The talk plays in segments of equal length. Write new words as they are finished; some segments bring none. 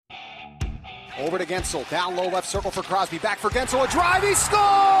Over to Gensel. Down low left circle for Crosby. Back for Gensel. A drive. He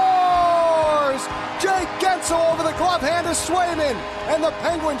scores! Jake Gensel over the glove hand of Swayman. And the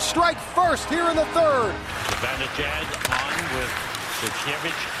Penguins strike first here in the third. Zibanejad on with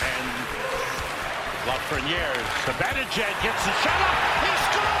Suchevich and Lafreniere. Zibanejad gets the shot up. He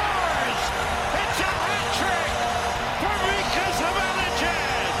scores! It's a hat trick for Mika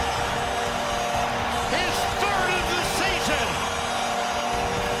Zibanejad. His third of the season.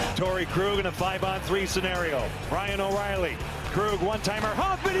 Torrey Krug in a 5-on-3 scenario. Ryan O'Reilly. Krug one-timer.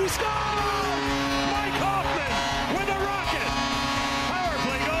 Hoffman, he scores! Mike Hoffman with a rocket. Power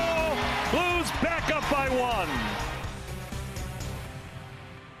play goal. Blues back up by 1.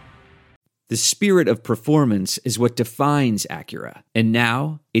 The spirit of performance is what defines Acura. And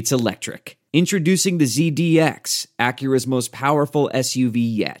now, it's electric. Introducing the ZDX, Acura's most powerful SUV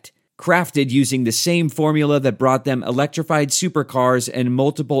yet. Crafted using the same formula that brought them electrified supercars and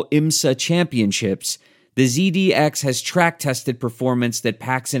multiple IMSA championships, the ZDX has track-tested performance that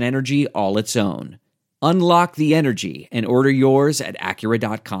packs an energy all its own. Unlock the energy and order yours at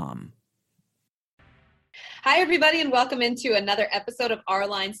Acura.com. Hi, everybody, and welcome into another episode of Our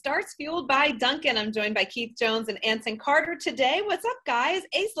Line Starts, fueled by Dunkin. I'm joined by Keith Jones and Anson Carter today. What's up, guys?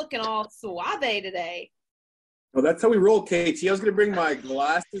 Ace looking all suave today. Well, that's how we roll, KT. I was going to bring my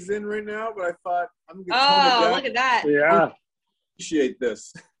glasses in right now, but I thought I'm going to tone it down. Look at that. Yeah. Appreciate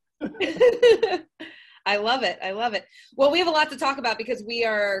this. I love it. I love it. Well, we have a lot to talk about because we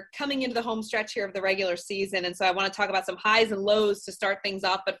are coming into the home stretch here of the regular season, and so I want to talk about some highs and lows to start things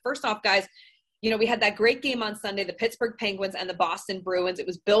off. But first off, guys, you know, we had that great game on Sunday, the Pittsburgh Penguins and the Boston Bruins. It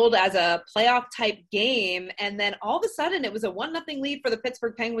was billed as a playoff-type game, and then all of a sudden it was a 1-0 lead for the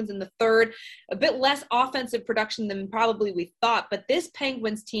Pittsburgh Penguins in the third. A bit less offensive production than probably we thought, but this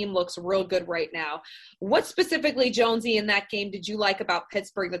Penguins team looks real good right now. What specifically, Jonesy, in that game did you like about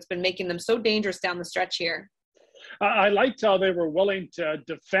Pittsburgh that's been making them so dangerous down the stretch here? I liked how they were willing to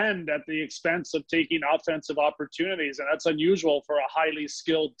defend at the expense of taking offensive opportunities, and that's unusual for a highly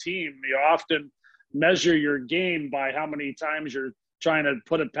skilled team. You often measure your game by how many times you're trying to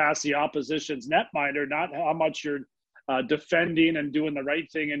put it past the opposition's netminder, not how much you're defending and doing the right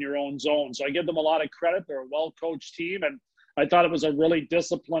thing in your own zone. So I give them a lot of credit. They're a well-coached team, and I thought it was a really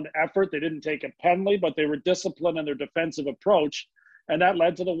disciplined effort. They didn't take a penalty, but they were disciplined in their defensive approach. And that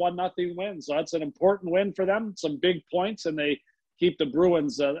led to the 1-0 win. So that's an important win for them, some big points, and they keep the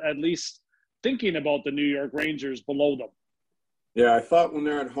Bruins at least thinking about the New York Rangers below them. Yeah, I thought when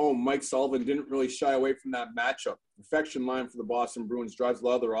they're at home, Mike Sullivan didn't really shy away from that matchup. Perfection line for the Boston Bruins drives a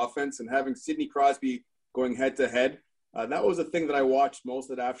lot of their offense, and having Sidney Crosby going head-to-head, that was a thing that I watched most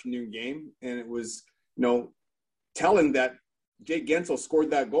of that afternoon game, and it was, telling that Jake Gensel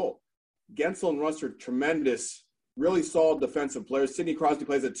scored that goal. Gensel and Russ are tremendous, really solid defensive players. Sidney Crosby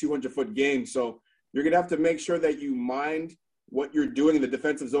plays a 200-foot game, so you're going to have to make sure that you mind what you're doing in the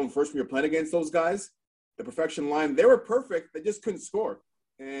defensive zone first when you're playing against those guys. The perfection line, they were perfect. They just couldn't score.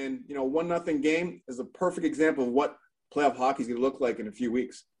 And, 1-0 game is a perfect example of what playoff hockey is going to look like in a few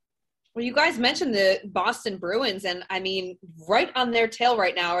weeks. Well, you guys mentioned the Boston Bruins, and I mean, right on their tail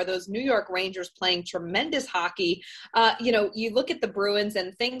right now are those New York Rangers playing tremendous hockey. You look at the Bruins,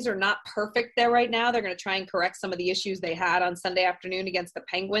 and things are not perfect there right now. They're going to try and correct some of the issues they had on Sunday afternoon against the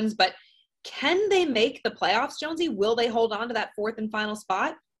Penguins. But can they make the playoffs, Jonesy? Will they hold on to that fourth and final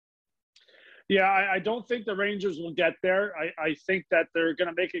spot? Yeah, I don't think the Rangers will get there. I think that they're going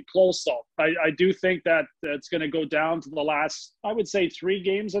to make it close, though. I do think that it's going to go down to the last, I would say, 3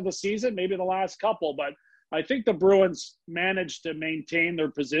 games of the season, maybe the last couple. But I think the Bruins managed to maintain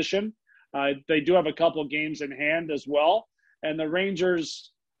their position. They do have a couple games in hand as well. And the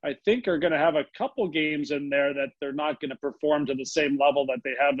Rangers, I think, are going to have a couple games in there that they're not going to perform to the same level that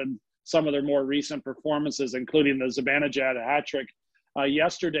they have in some of their more recent performances, including the Zibanejad hat trick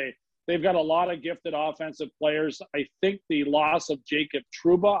yesterday. They've got a lot of gifted offensive players. I think the loss of Jacob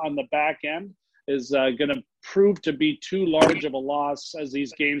Trouba on the back end is going to prove to be too large of a loss as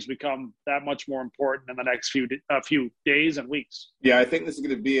these games become that much more important in the next few days and weeks. Yeah, I think this is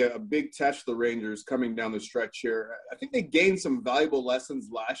going to be a big test for the Rangers coming down the stretch here. I think they gained some valuable lessons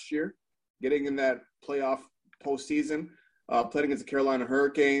last year, getting in that playoff postseason, playing against the Carolina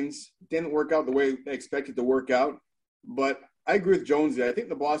Hurricanes. Didn't work out the way they expected to work out, but I agree with Jonesy. I think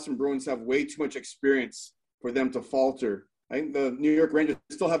the Boston Bruins have way too much experience for them to falter. I think the New York Rangers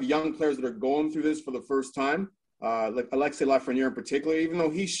still have young players that are going through this for the first time, like Alexei Lafreniere in particular, even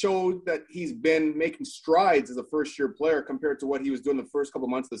though he showed that he's been making strides as a first-year player compared to what he was doing the first couple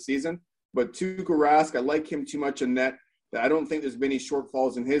months of the season. But Tuukka Rask, I like him too much in net. I don't think there's been any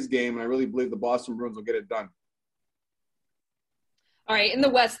shortfalls in his game, and I really believe the Boston Bruins will get it done. All right, in the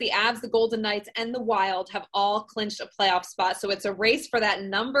West, the Avs, the Golden Knights, and the Wild have all clinched a playoff spot. So it's a race for that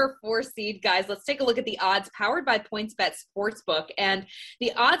number 4 seed, guys. Let's take a look at the odds powered by PointsBet Sportsbook. And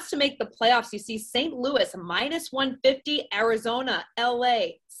the odds to make the playoffs, you see St. Louis, -150, Arizona,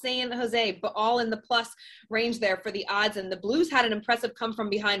 LA, San Jose, but all in the plus range there for the odds. And the Blues had an impressive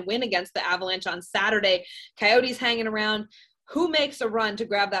come-from-behind win against the Avalanche on Saturday. Coyotes hanging around. Who makes a run to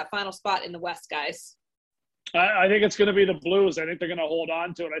grab that final spot in the West, guys? I think it's going to be the Blues. I think they're going to hold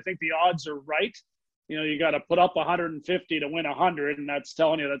on to it. I think the odds are right. You know, you got to put up 150 to win 100, and that's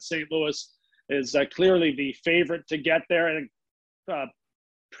telling you that St. Louis is clearly the favorite to get there. I think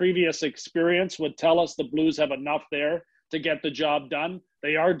previous experience would tell us the Blues have enough there to get the job done.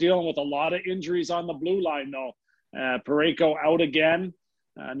 They are dealing with a lot of injuries on the blue line, though. Parayko out again.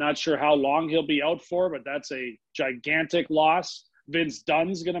 Not sure how long he'll be out for, but that's a gigantic loss. Vince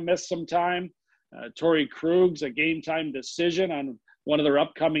Dunn's going to miss some time. Torrey Krug's a game-time decision on one of their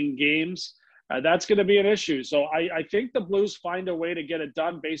upcoming games. That's going to be an issue. So I think the Blues find a way to get it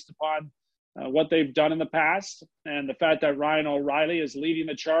done based upon what they've done in the past and the fact that Ryan O'Reilly is leading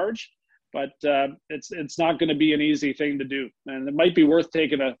the charge. But it's not going to be an easy thing to do. And it might be worth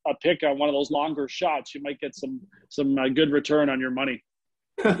taking a pick on one of those longer shots. You might get some good return on your money.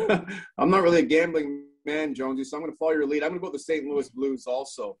 I'm not really a gambling man, Jonesy, so I'm going to follow your lead. I'm going to go with the St. Louis Blues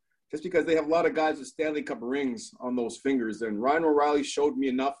also, just because they have a lot of guys with Stanley Cup rings on those fingers. And Ryan O'Reilly showed me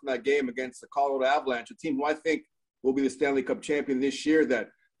enough in that game against the Colorado Avalanche, a team who I think will be the Stanley Cup champion this year, that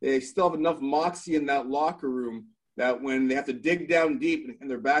they still have enough moxie in that locker room that when they have to dig down deep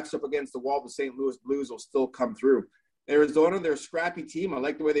and their backs up against the wall, the St. Louis Blues will still come through. Arizona, they're a scrappy team. I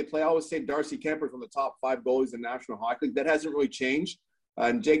like the way they play. I always say Darcy Kemper's one of the top 5 goalies in the National Hockey League. That hasn't really changed.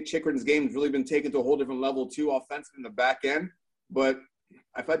 And Jake Chikrin's game has really been taken to a whole different level, too, offensively in the back end. But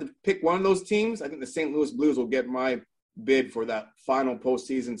if I had to pick one of those teams, I think the St. Louis Blues will get my bid for that final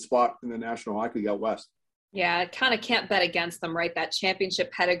postseason spot in the National Hockey League out west. Yeah, kind of can't bet against them, right? That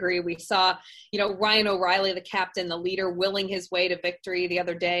championship pedigree. We saw, Ryan O'Reilly, the captain, the leader, willing his way to victory the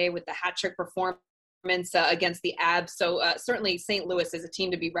other day with the hat trick performance against the Avs. So certainly St. Louis is a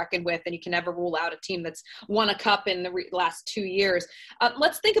team to be reckoned with, and you can never rule out a team that's won a cup in the last 2 years.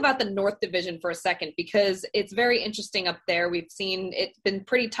 Let's think about the North Division for a second, because it's very interesting up there. We've seen it's been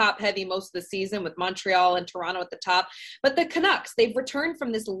pretty top heavy most of the season with Montreal and Toronto at the top. But the Canucks, they've returned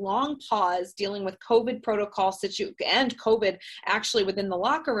from this long pause dealing with COVID protocol and COVID actually within the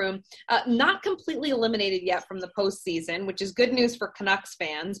locker room, not completely eliminated yet from the postseason, which is good news for Canucks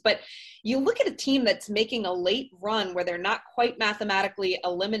fans. But you look at a team that's making a late run where they're not quite mathematically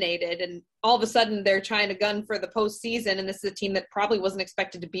eliminated, and all of a sudden they're trying to gun for the postseason. And this is a team that probably wasn't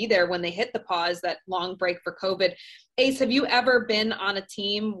expected to be there when they hit the pause, that long break for COVID. Ace, have you ever been on a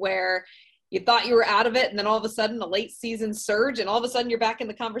team where you thought you were out of it, and then all of a sudden a late season surge, and all of a sudden you're back in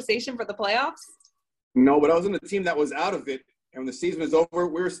the conversation for the playoffs? No, but I was in a team that was out of it, and when the season was over,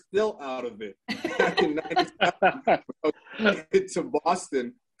 we were still out of it. Back in 97, to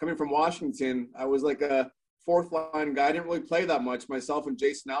Boston, coming from Washington, I was like a fourth-line guy. I didn't really play that much. Myself and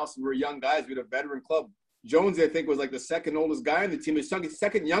Jason Allison were young guys. We had a veteran club. Jonesy, I think, was like the second oldest guy in the team. The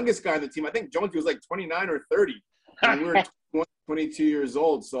second youngest guy in the team. I think Jonesy was like 29 or 30. And we were 21, 22 years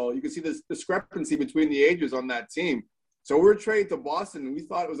old. So you can see this discrepancy between the ages on that team. So we were traded to Boston, and we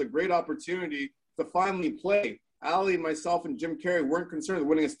thought it was a great opportunity to finally play. Allie, myself, and Jim Carrey weren't concerned with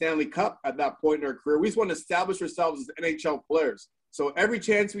winning a Stanley Cup at that point in our career. We just wanted to establish ourselves as NHL players. So every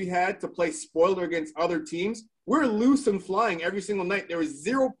chance we had to play spoiler against other teams, we're loose and flying every single night. There was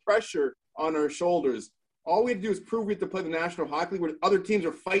zero pressure on our shoulders. All we had to do is prove we had to play the National Hockey League, where other teams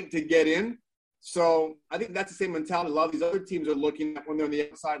are fighting to get in. So I think that's the same mentality a lot of these other teams are looking at when they're on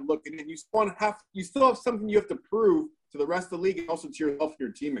the outside looking in. You still have something you have to prove to the rest of the league and also to yourself and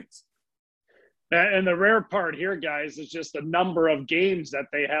your teammates. And the rare part here, guys, is just the number of games that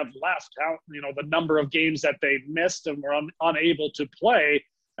they have left. The number of games that they missed and were unable to play.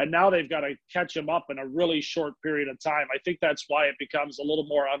 And now they've got to catch them up in a really short period of time. I think that's why it becomes a little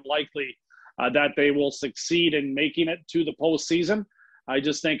more unlikely that they will succeed in making it to the postseason. I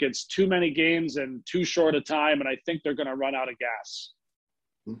just think it's too many games and too short a time, and I think they're going to run out of gas.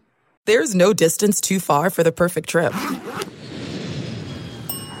 There's no distance too far for the perfect trip.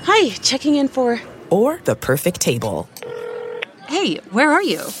 Hi, checking in for... Or the perfect table. Hey, where are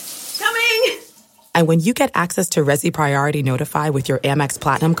you? Coming! And when you get access to Resi Priority Notify with your Amex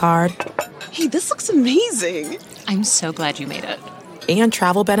Platinum card... Hey, this looks amazing! I'm so glad you made it. And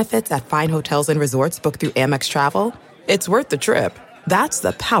travel benefits at fine hotels and resorts booked through Amex Travel, it's worth the trip. That's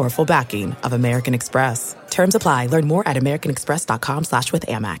the powerful backing of American Express. Terms apply. Learn more at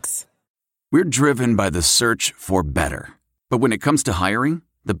americanexpress.com/withAmex. We're driven by the search for better. But when it comes to hiring,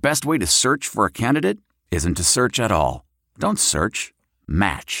 the best way to search for a candidate isn't to search at all. Don't search,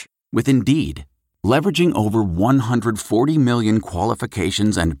 match with Indeed. Leveraging over 140 million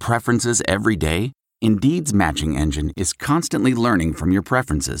qualifications and preferences every day, Indeed's matching engine is constantly learning from your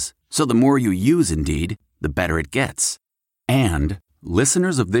preferences. So the more you use Indeed, the better it gets. And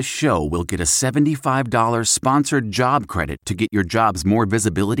listeners of this show will get a $75 sponsored job credit to get your jobs more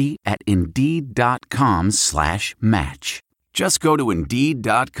visibility at Indeed.com/match. Just go to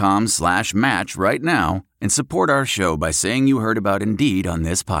Indeed.com/match right now and support our show by saying you heard about Indeed on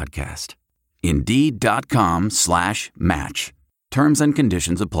this podcast. Indeed.com/match. Terms and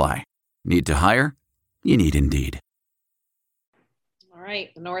conditions apply. Need to hire? You need Indeed. All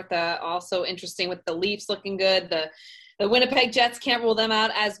right. The North also interesting with the Leafs looking good. The Winnipeg Jets, can't rule them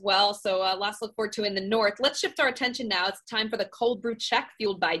out as well. So lots to look forward to in the North. Let's shift our attention now. It's time for the Cold Brew Check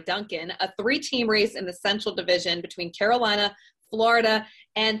Fueled by Dunkin, a 3-team race in the Central Division between Carolina, Florida,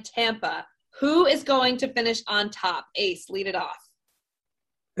 and Tampa. Who is going to finish on top? Ace, lead it off.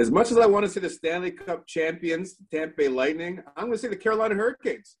 As much as I want to say the Stanley Cup champions, the Tampa Bay Lightning, I'm going to say the Carolina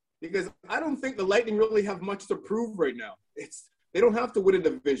Hurricanes, because I don't think the Lightning really have much to prove right now. They don't have to win a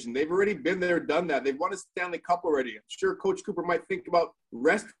division. They've already been there, done that. They've won a Stanley Cup already. I'm sure Coach Cooper might think about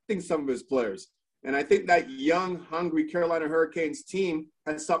resting some of his players. And I think that young, hungry Carolina Hurricanes team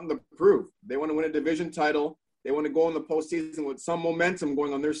has something to prove. They want to win a division title. They want to go in the postseason with some momentum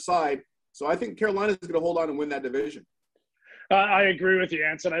going on their side. So I think Carolina is going to hold on and win that division. I agree with you,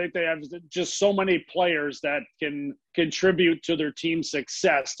 Anson. I think they have just so many players that can contribute to their team's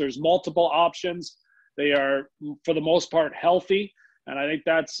success. There's multiple options. They are, for the most part, healthy, and I think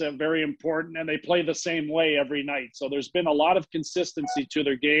that's very important, and they play the same way every night. So there's been a lot of consistency to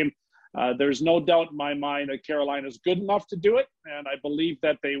their game. There's no doubt in my mind that Carolina's good enough to do it, and I believe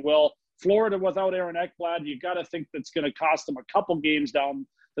that they will. Florida without Aaron Ekblad, you got to think that's going to cost them a couple games down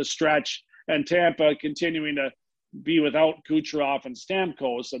the stretch, and Tampa continuing to be without Kucherov and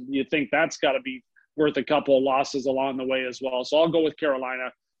Stamkos, and you think that's got to be worth a couple of losses along the way as well. So I'll go with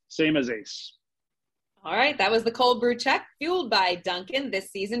Carolina, same as Ace. All right, that was the Cold Brew Check, fueled by Dunkin. This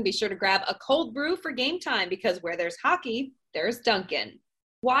season, be sure to grab a cold brew for game time, because where there's hockey, there's Dunkin.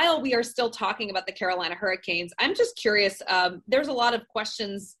 While we are still talking about the Carolina Hurricanes, I'm just curious, there's a lot of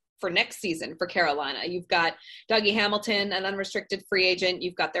questions for next season for Carolina. You've got Dougie Hamilton, an unrestricted free agent.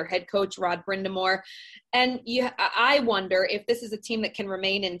 You've got their head coach, Rod Brind'Amour. And I wonder if this is a team that can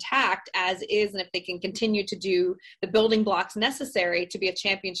remain intact as is, and if they can continue to do the building blocks necessary to be a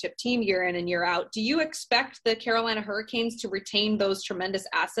championship team year in and year out. Do you expect the Carolina Hurricanes to retain those tremendous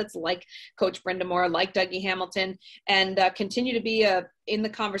assets like Coach Brind'Amour, like Dougie Hamilton, and continue to be in the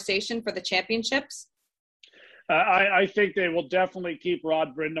conversation for the championships? I think they will definitely keep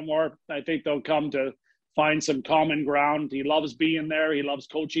Rod Brind'Amour. I think they'll come to find some common ground. He loves being there. He loves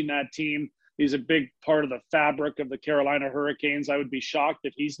coaching that team. He's a big part of the fabric of the Carolina Hurricanes. I would be shocked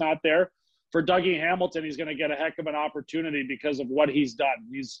if he's not there. For Dougie Hamilton, he's going to get a heck of an opportunity because of what he's done.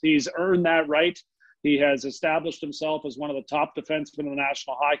 He's earned that right. He has established himself as one of the top defensemen in the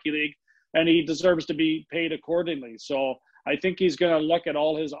National Hockey League, and he deserves to be paid accordingly. So I think he's going to look at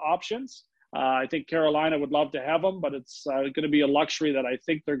all his options. I think Carolina would love to have him, but it's going to be a luxury that I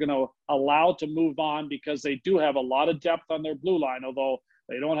think they're going to allow to move on, because they do have a lot of depth on their blue line, although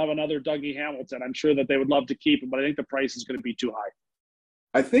they don't have another Dougie Hamilton. I'm sure that they would love to keep him, but I think the price is going to be too high.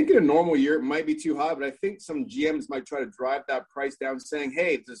 I think in a normal year it might be too high, but I think some GMs might try to drive that price down, saying,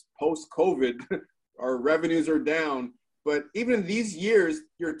 hey, this post-COVID, our revenues are down. But even in these years,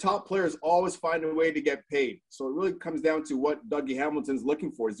 your top players always find a way to get paid. So it really comes down to what Dougie Hamilton's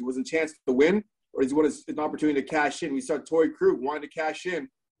looking for. Is he wants a chance to win, or does he want an opportunity to cash in? We saw Torrey Krug wanted to cash in, and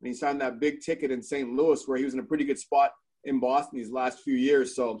he signed that big ticket in St. Louis, where he was in a pretty good spot in Boston these last few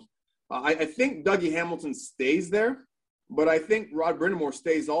years. So I think Dougie Hamilton stays there, but I think Rod Brind'Amour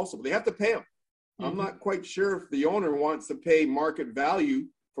stays also. But they have to pay him. Mm-hmm. I'm not quite sure if the owner wants to pay market value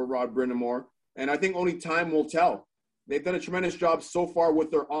for Rod Brind'Amour, and I think only time will tell. They've done a tremendous job so far with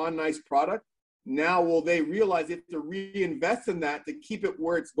their on-ice product. Now will they realize they have to reinvest in that to keep it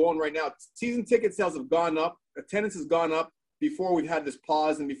where it's going right now? Season ticket sales have gone up. Attendance has gone up before we've had this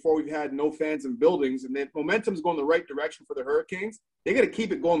pause and before we've had no fans in buildings. And the momentum's going the right direction for the Hurricanes. They got to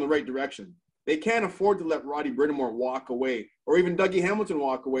keep it going the right direction. They can't afford to let Roddy Brind'Amour walk away, or even Dougie Hamilton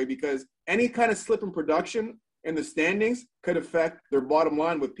walk away, because any kind of slip in production in the standings could affect their bottom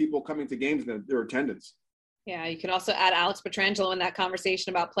line with people coming to games and their attendance. Yeah, you can also add Alex Pietrangelo in that conversation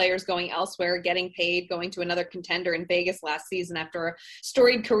about players going elsewhere, getting paid, going to another contender in Vegas last season after a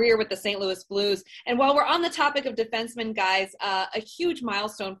storied career with the St. Louis Blues. And while we're on the topic of defensemen, guys, a huge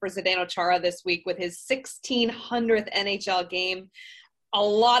milestone for Zdeno Chara this week with his 1600th NHL game. A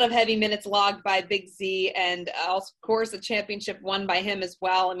lot of heavy minutes logged by Big Z, and of course a championship won by him as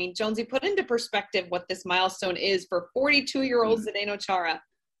well. I mean, Jonesy, put into perspective what this milestone is for 42-year-old Zdeno Chara.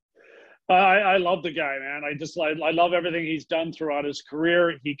 I love the guy, man. I love everything he's done throughout his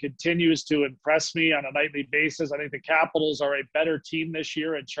career. He continues to impress me on a nightly basis. I think the Capitals are a better team this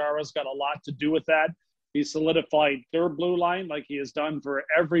year, and Chara's got a lot to do with that. He solidified their blue line like he has done for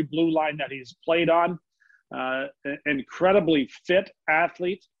every blue line that he's played on. Incredibly fit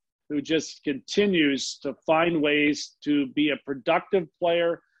athlete who just continues to find ways to be a productive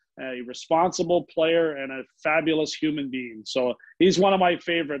player, a responsible player, and a fabulous human being. So he's one of my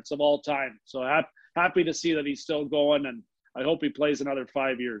favorites of all time. So happy to see that he's still going, and I hope he plays another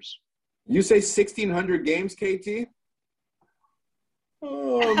 5 years. You say 1,600 games, KT?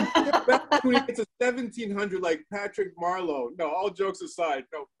 Get back when he gets to 1,700 like Patrick Marleau. No, all jokes aside.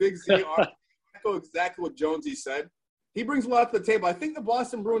 No, Big Z, echo exactly what Jonesy said. He brings a lot to the table. I think the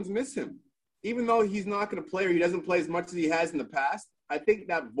Boston Bruins miss him. Even though he's not going to play or he doesn't play as much as he has in the past, I think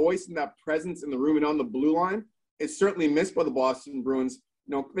that voice and that presence in the room and on the blue line is certainly missed by the Boston Bruins.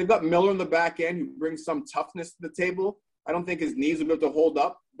 You know, they've got Miller in the back end who brings some toughness to the table. I don't think his knees will be able to hold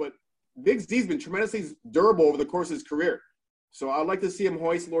up, but Big Z's been tremendously durable over the course of his career. So I'd like to see him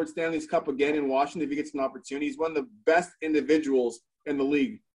hoist Lord Stanley's Cup again in Washington if he gets an opportunity. He's one of the best individuals in the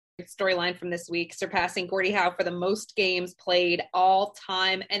league. Storyline from this week, surpassing Gordie Howe for the most games played all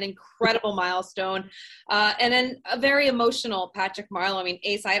time, an incredible milestone. And then a very emotional Patrick Marleau. I mean,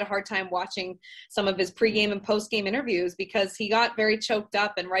 Ace, I had a hard time watching some of his pregame and postgame interviews because he got very choked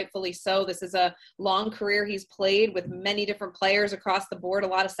up, and rightfully so. This is a long career he's played with many different players across the board, a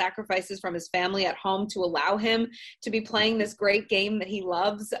lot of sacrifices from his family at home to allow him to be playing this great game that he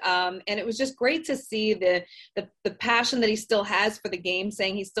loves. And it was just great to see the passion that he still has for the game,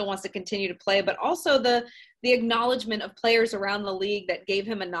 saying he still wants to continue to play, but also the acknowledgement of players around the league that gave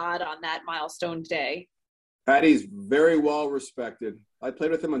him a nod on that milestone day. Patty's very well respected. I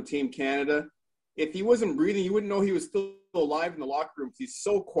played with him on Team Canada. If he wasn't breathing, you wouldn't know he was still alive in the locker room. He's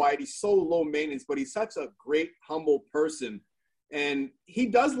so quiet. He's so low maintenance, but he's such a great, humble person. And he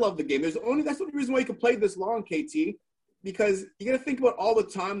does love the game. That's the only reason why he could play this long, KT, because you got to think about all the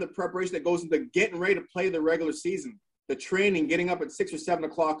time, the preparation that goes into getting ready to play the regular season. The training, getting up at 6 or 7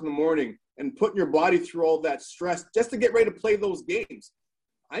 o'clock in the morning and putting your body through all that stress just to get ready to play those games.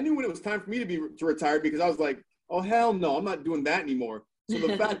 I knew when it was time for me to retire because I was like, oh, hell no, I'm not doing that anymore. So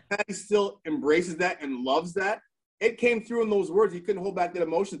the fact that he still embraces that and loves that, it came through in those words. He couldn't hold back that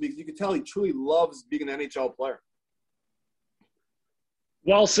emotion because you could tell he truly loves being an NHL player.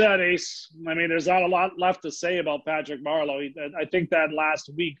 Well said, Ace. I mean, there's not a lot left to say about Patrick Marleau. I think that last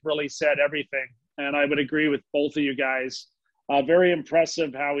week really said everything. And I would agree with both of you guys. Very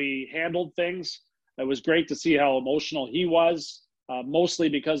impressive how he handled things. It was great to see how emotional he was, mostly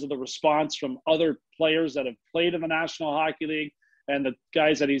because of the response from other players that have played in the National Hockey League and the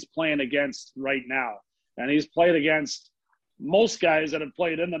guys that he's playing against right now. And he's played against most guys that have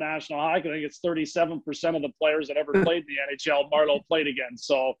played in the National Hockey League. It's 37% of the players that ever played in the NHL Marleau played against.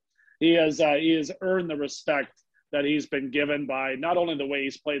 So he has earned the respect that he's been given by not only the way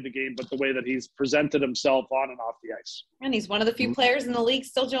he's played the game, but the way that he's presented himself on and off the ice. And he's one of the few players in the league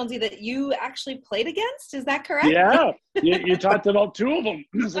still, Jonesy, that you actually played against. Is that correct? Yeah. You talked about two of them.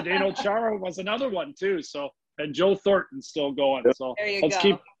 Zdeno Chara was another one too. So, and Joe Thornton's still going. So let's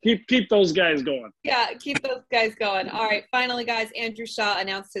keep those guys going. Yeah, keep those guys going. All right. Finally, guys, Andrew Shaw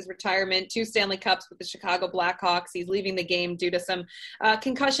announced his retirement. 2 Stanley Cups with the Chicago Blackhawks. He's leaving the game due to some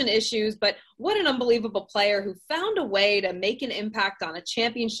concussion issues. But what an unbelievable player who found a way to make an impact on a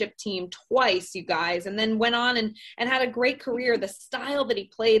championship team twice, you guys, and then went on and had a great career. The style that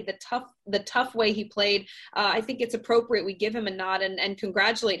he played, the tough way he played, I think it's appropriate we give him a nod and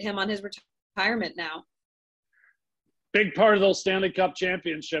congratulate him on his retirement now. Big part of those Stanley Cup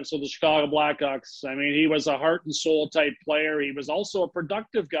championships with the Chicago Blackhawks. I mean, he was a heart and soul type player. He was also a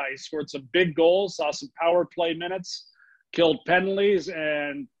productive guy. He scored some big goals, saw some power play minutes, killed penalties,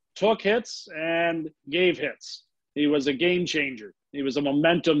 and took hits and gave hits. He was a game changer. He was a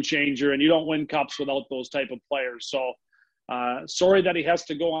momentum changer, and you don't win cups without those type of players. So sorry that he has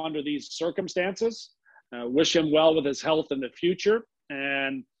to go under these circumstances. Wish him well with his health in the future,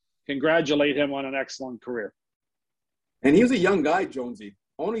 and congratulate him on an excellent career. And he was a young guy, Jonesy,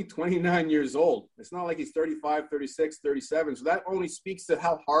 only 29 years old. It's not like he's 35, 36, 37. So that only speaks to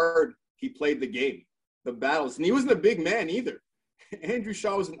how hard he played the game. the battles. And he wasn't a big man either. Andrew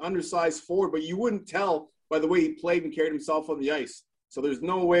Shaw was an undersized forward, but you wouldn't tell by the way he played and carried himself on the ice. So there's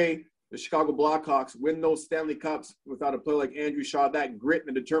no way the Chicago Blackhawks win those Stanley Cups without a player like Andrew Shaw, that grit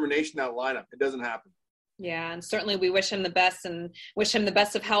and determination, that lineup. It doesn't happen. Yeah, and certainly we wish him the best and wish him the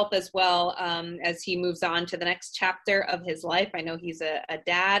best of health as well as he moves on to the next chapter of his life. I know he's a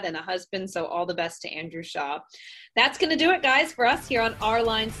dad and a husband, so all the best to Andrew Shaw. That's going to do it, guys, for us here on Our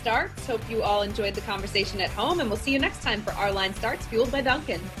Line Starts. Hope you all enjoyed the conversation at home, and we'll see you next time for Our Line Starts, fueled by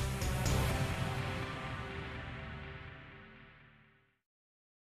Dunkin.